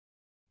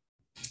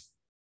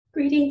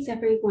Greetings,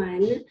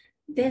 everyone.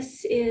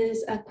 This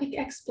is a quick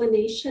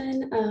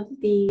explanation of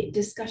the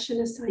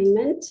discussion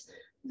assignment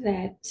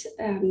that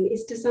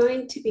is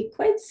designed to be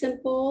quite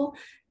simple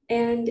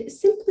and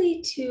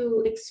simply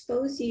to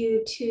expose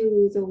you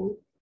to the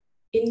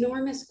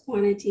enormous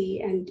quantity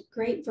and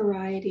great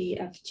variety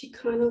of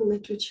Chicano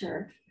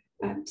literature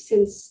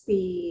since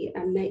the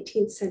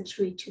 19th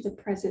century to the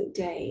present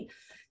day,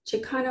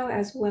 Chicano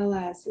as well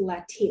as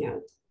Latino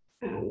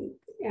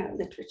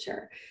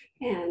literature.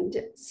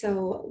 And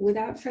so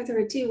without further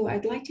ado,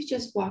 I'd like to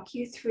just walk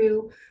you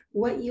through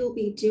what you'll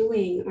be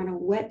doing on a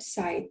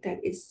website that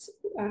is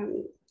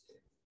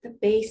the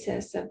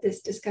basis of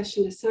this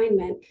discussion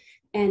assignment,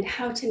 and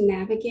how to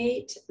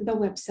navigate the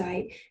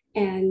website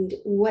and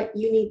what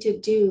you need to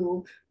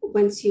do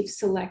once you've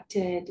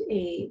selected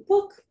a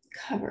book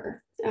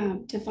cover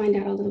to find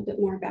out a little bit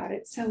more about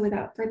it. So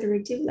without further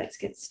ado, let's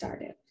get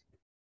started.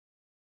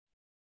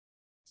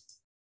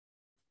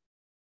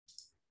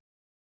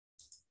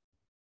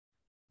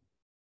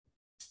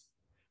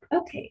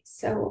 Okay,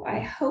 so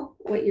I hope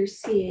what you're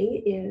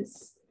seeing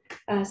is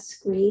a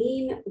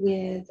screen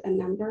with a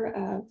number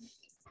of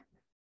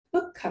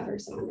book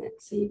covers on it.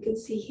 So you can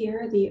see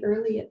here the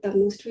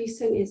most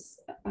recent is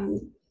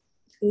in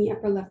the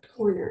upper left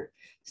corner.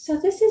 So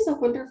this is a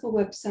wonderful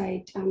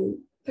website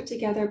put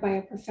together by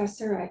a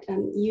professor at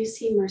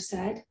UC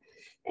Merced,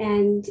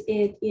 and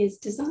it is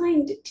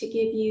designed to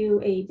give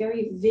you a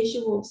very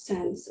visual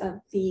sense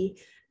of the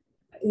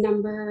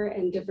number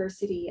and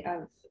diversity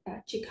of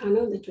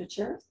Chicano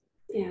literature.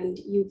 And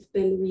you've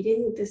been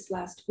reading this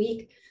last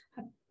week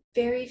a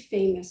very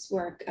famous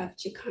work of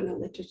Chicano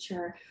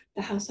literature,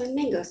 The House on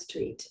Mango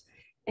Street.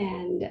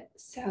 And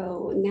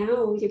so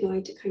now you're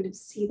going to kind of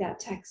see that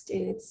text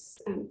in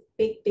its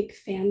big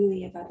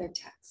family of other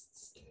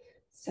texts.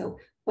 So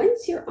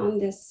once you're on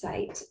this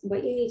site,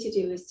 what you need to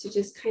do is to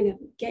just kind of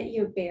get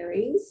your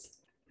bearings.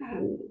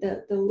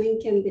 The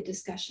link in the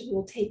discussion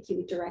will take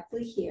you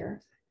directly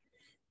here.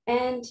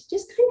 And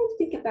just kind of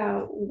think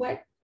about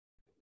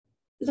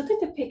look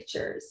at the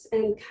pictures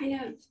and kind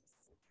of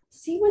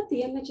see what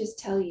the images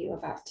tell you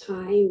about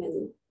time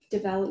and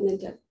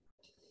development of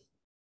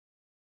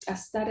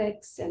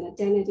aesthetics and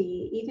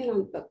identity, even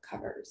on book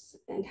covers,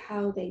 and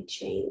how they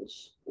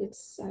change.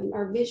 It's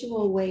our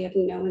visual way of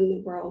knowing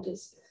the world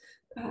is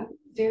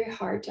very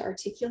hard to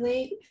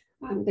articulate,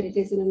 but it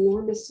is an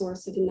enormous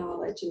source of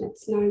knowledge, and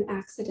it's not an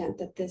accident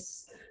that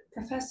this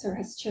professor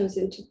has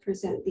chosen to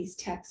present these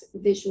texts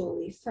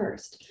visually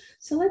first.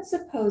 So let's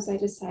suppose I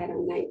decide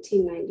on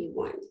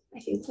 1991.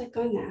 I can click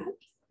on that.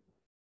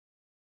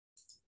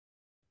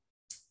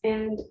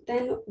 And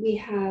then we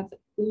have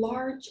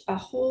a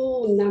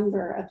whole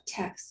number of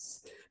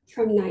texts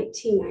from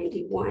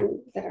 1991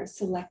 that are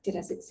selected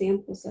as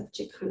examples of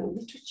Chicano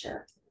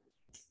literature.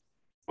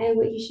 And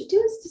what you should do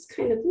is just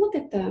kind of look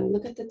at them,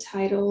 look at the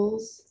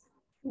titles.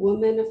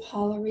 Woman of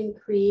Hollering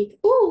Creek.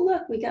 Oh,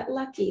 look, we got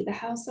lucky. The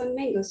House on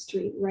Mango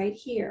Street right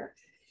here.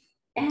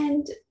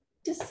 And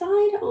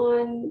decide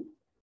on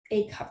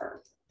a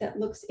cover that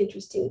looks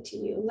interesting to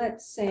you.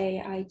 Let's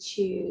say I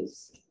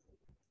choose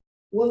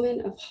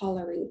Woman of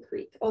Hollering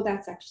Creek. Oh,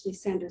 that's actually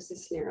Sandra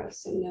Cisneros.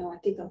 So no, I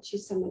think I'll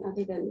choose someone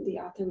other than the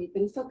author we've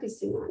been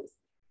focusing on.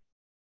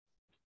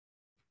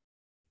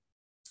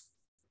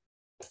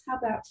 How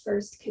about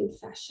First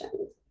Confession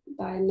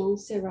by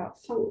Montserrat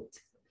Font?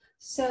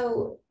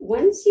 So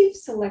once you've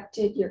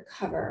selected your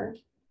cover,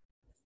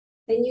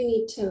 then you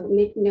need to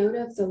make note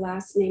of the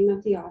last name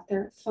of the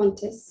author,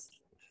 Fontes,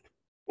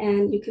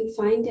 and you can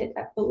find it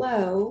up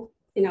below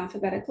in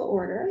alphabetical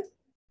order,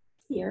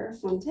 here,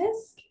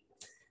 Fontes,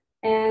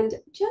 and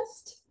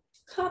just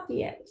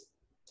copy it.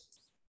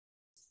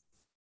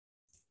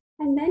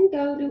 And then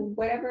go to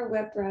whatever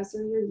web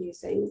browser you're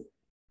using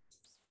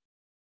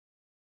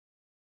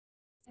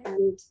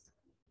and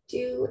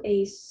do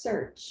a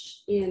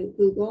search in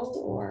Google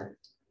or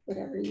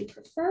whatever you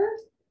prefer.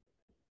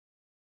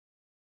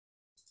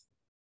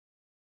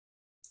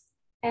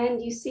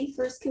 And you see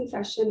First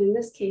Confession, in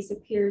this case,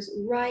 appears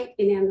right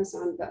in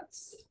Amazon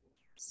Books.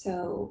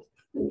 So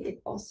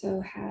it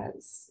also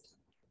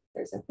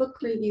there's a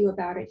book review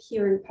about it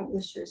here in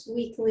Publishers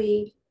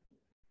Weekly.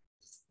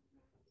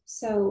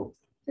 So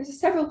there's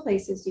several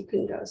places you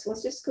can go. So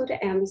let's just go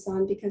to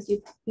Amazon, because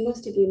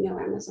most of you know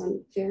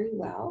Amazon very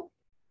well.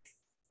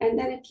 And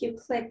then if you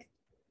click,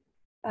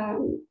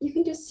 you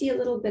can just see a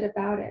little bit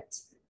about it.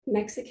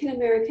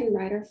 Mexican-American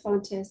writer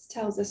Fontes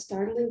tells a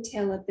startling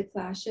tale of the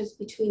clashes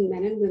between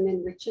men and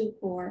women, rich and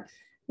poor,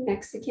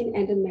 Mexican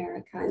and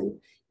American,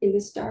 in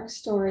this dark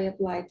story of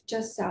life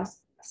just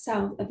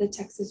south of the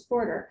Texas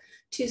border.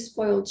 Two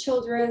spoiled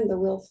children, the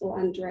willful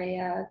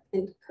Andrea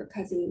and her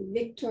cousin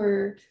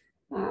Victor,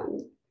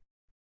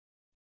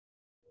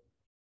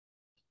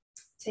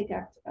 take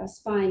up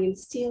spying and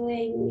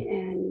stealing,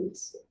 and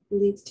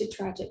leads to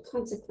tragic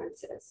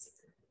consequences.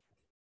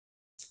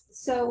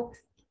 So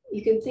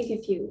you can think,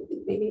 if you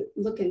maybe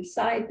look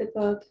inside the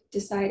book,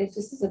 decide if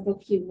this is a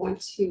book you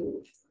want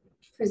to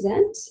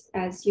present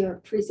as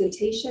your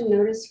presentation.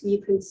 Notice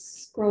you can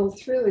scroll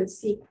through and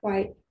see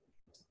quite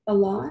a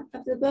lot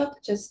of the book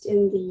just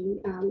in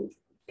the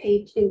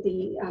page in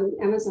the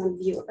Amazon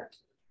viewer.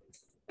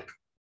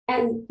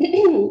 And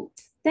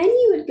then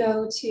you would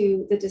go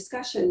to the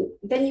discussion,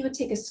 then you would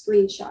take a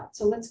screenshot.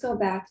 So let's go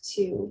back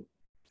to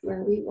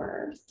where we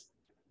were.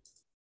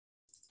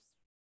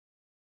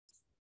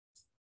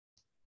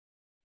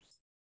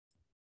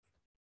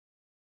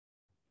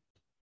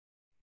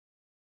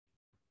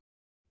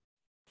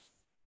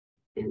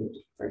 And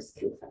first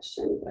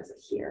confession was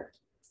here.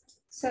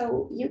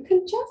 So you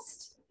can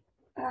just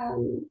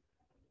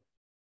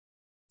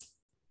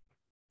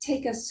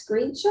take a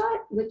screenshot,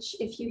 which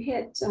if you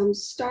hit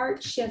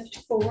Start Shift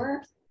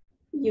 4,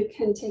 you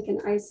can take an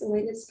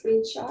isolated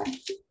screenshot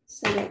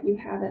so that you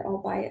have it all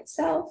by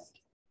itself.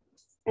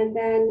 And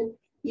then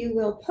you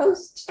will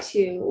post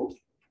to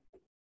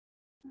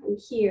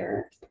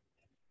here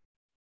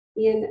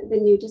in the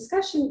new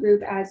discussion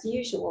group as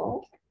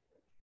usual.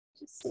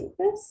 Just save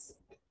this.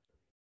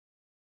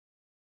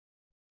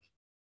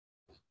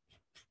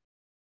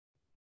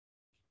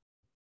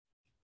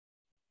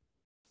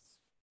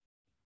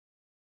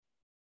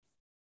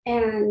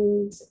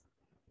 And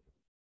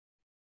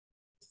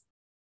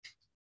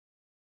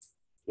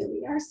here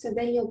we are. So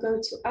then you'll go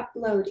to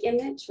upload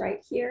image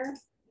right here,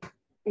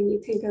 and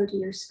you can go to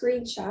your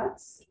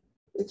screenshots,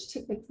 which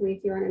typically,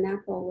 if you're on an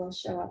Apple, will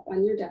show up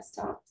on your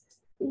desktop.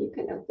 And you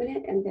can open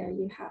it, and there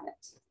you have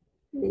it.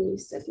 And then you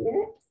submit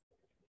it.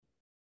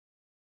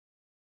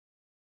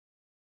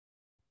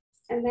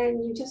 And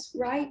then you just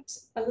write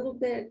a little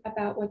bit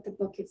about what the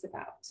book is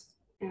about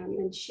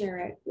and share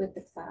it with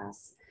the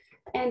class.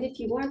 And if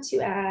you want to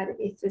add,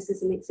 if this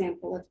is an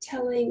example of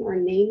telling or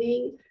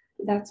naming,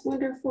 that's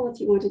wonderful.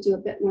 If you want to do a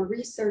bit more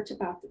research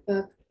about the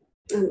book,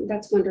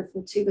 that's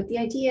wonderful too. But the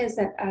idea is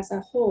that as a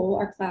whole,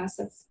 our class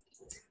of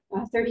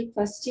 30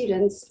 plus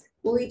students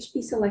will each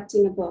be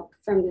selecting a book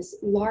from this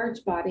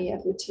large body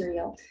of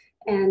material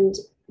and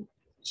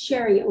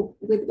sharing it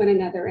with one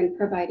another and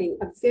providing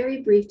a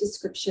very brief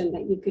description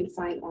that you can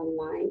find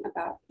online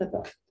about the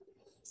book.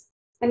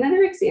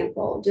 Another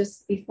example,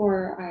 just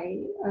before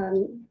I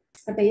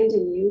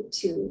abandon you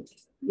to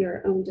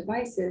your own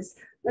devices,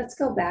 let's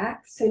go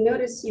back. So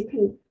notice you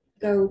can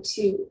go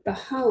to the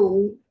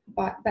home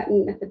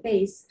button at the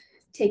base,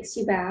 takes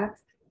you back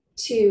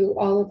to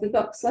all of the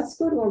books. Let's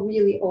go to a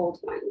really old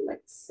one.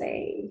 Let's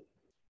say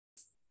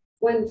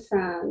one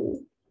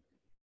from,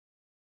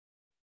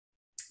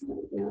 I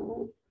don't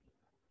know,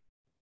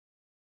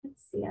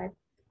 let's see,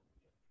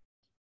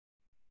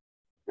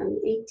 from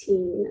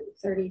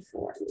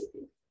 1834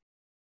 maybe.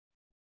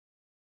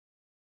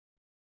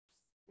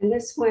 And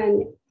this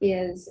one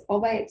is all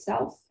by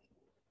itself.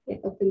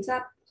 It opens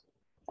up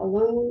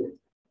alone.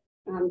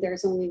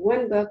 There's only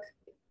one book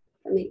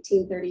from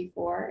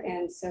 1834,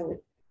 and so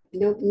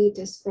no need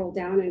to scroll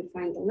down and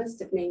find the list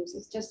of names.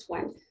 It's just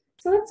one.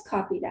 So let's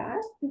copy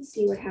that and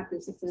see what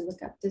happens if we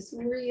look up this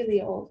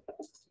really old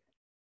book.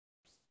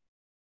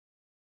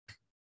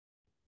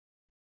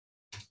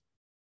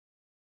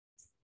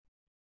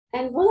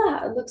 And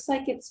voila, it looks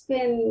like it's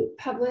been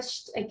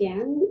published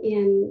again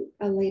in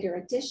a later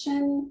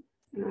edition.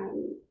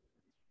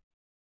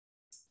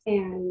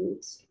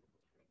 And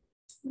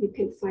you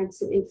can find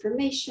some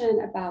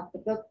information about the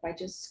book by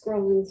just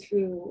scrolling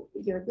through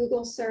your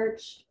Google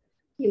search.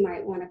 You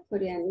might want to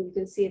put in, you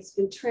can see it's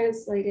been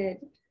translated,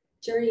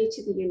 Journey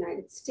to the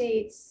United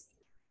States,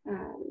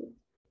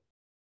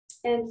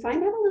 and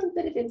find out a little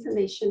bit of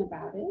information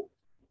about it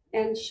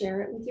and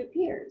share it with your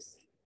peers.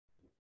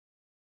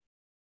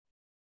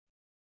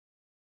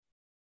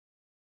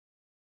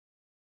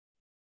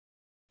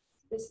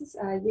 This is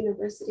a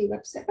university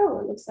website. Oh,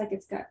 it looks like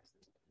it's got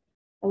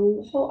a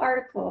whole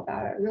article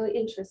about it, really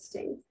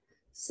interesting.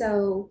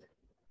 So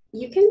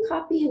you can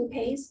copy and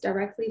paste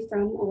directly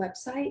from a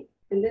website.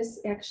 And this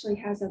actually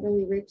has a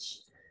really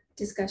rich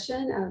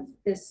discussion of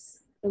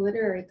this, the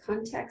literary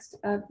context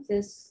of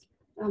this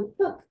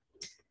book.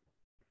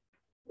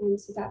 And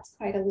so that's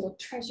quite a little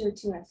treasure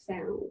to have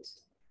found.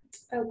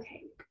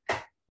 Okay.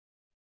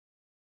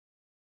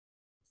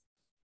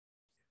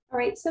 All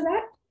right, so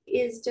that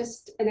is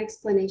just an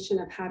explanation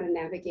of how to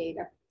navigate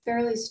a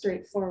fairly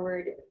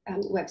straightforward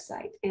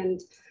website. And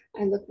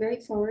I look very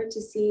forward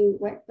to seeing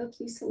what book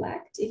you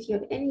select. If you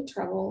have any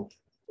trouble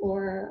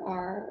or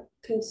are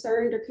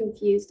concerned or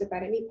confused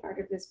about any part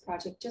of this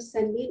project, just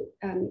send me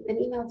an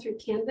email through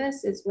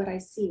Canvas is what I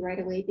see right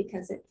away,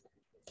 because it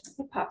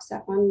pops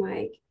up on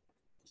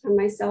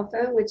my cell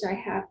phone, which I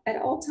have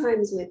at all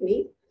times with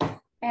me.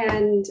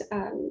 And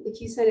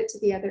if you send it to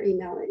the other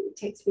email, it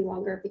takes me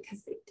longer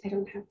because I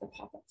don't have the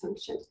pop-up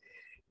function.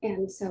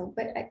 And so,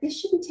 but this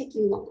shouldn't take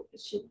you long.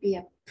 It should be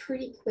a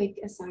pretty quick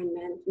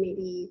assignment,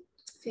 maybe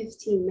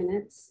 15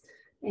 minutes.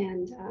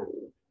 And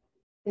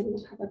then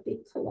we'll have a big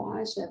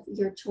collage of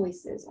your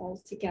choices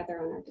all together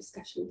on our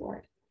discussion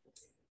board.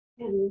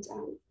 And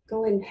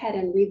go ahead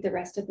and read the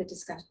rest of the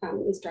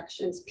discussion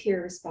instructions,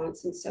 peer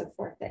response, and so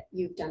forth that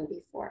you've done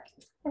before.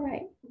 All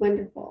right,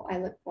 wonderful. I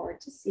look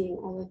forward to seeing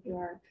all of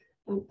your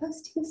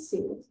postings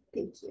soon.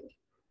 Thank you.